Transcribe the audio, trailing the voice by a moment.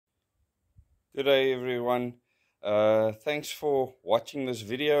Good day, everyone. Thanks for watching this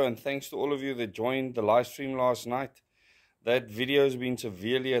video, and thanks to all of you that joined the live stream last night. That video has been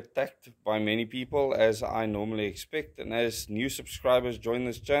severely attacked by many people, as I normally expect. And as new subscribers join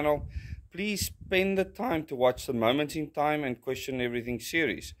this channel, please spend the time to watch the Moments in Time and Question Everything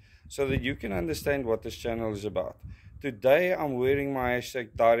series so that you can understand what this channel is about. Today, I'm wearing my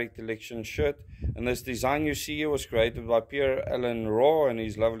 #DirectElection shirt, and this design you see here was created by Pierre Allen Raw and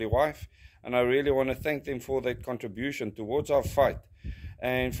his lovely wife. And I really want to thank them for that contribution towards our fight.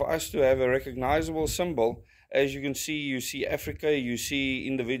 And for us to have a recognizable symbol, as you can see, you see Africa, you see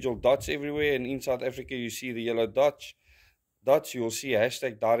individual dots everywhere, and in South Africa you see the yellow dots. You'll see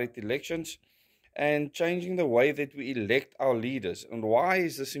 #DirectElections, and changing the way that we elect our leaders. And why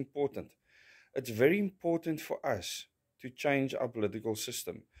is this important? It's very important for us to change our political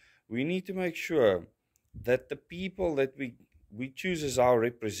system. We need to make sure that the people that we choose as our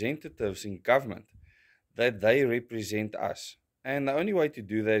representatives in government, that they represent us. And the only way to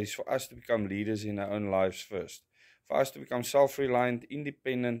do that is for us to become leaders in our own lives first, for us to become self-reliant,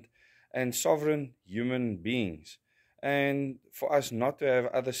 independent, and sovereign human beings, and for us not to have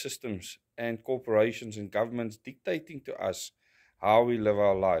other systems and corporations and governments dictating to us how we live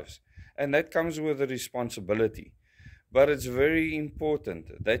our lives. And that comes with a responsibility. But it's very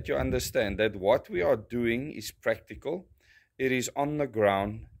important that you understand that what we are doing is practical. It is on the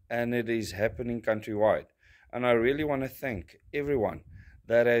ground, and it is happening countrywide. And I really want to thank everyone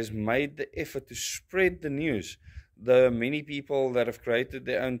that has made the effort to spread the news. The many people that have created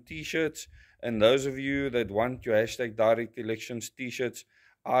their own t-shirts, and those of you that want your #DirectElections t-shirts,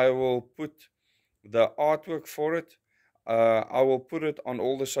 I will put the artwork for it. I will put it on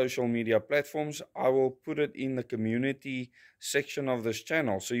all the social media platforms. I will put it in the community section of this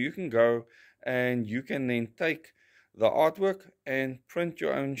channel. So you can go and you can then take the artwork and print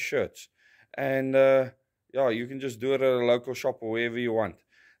your own shirts. And yeah, you can just do it at a local shop or wherever you want.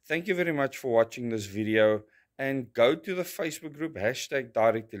 Thank you very much for watching this video. And go to the Facebook group,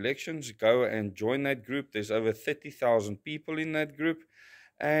 #DirectElections. Go and join that group. There's over 30,000 people in that group.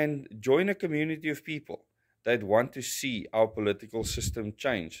 And join a community of people that want to see our political system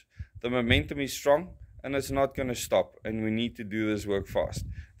change. The momentum is strong, and it's not going to stop. And we need to do this work fast.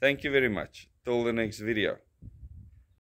 Thank you very much. Till the next video.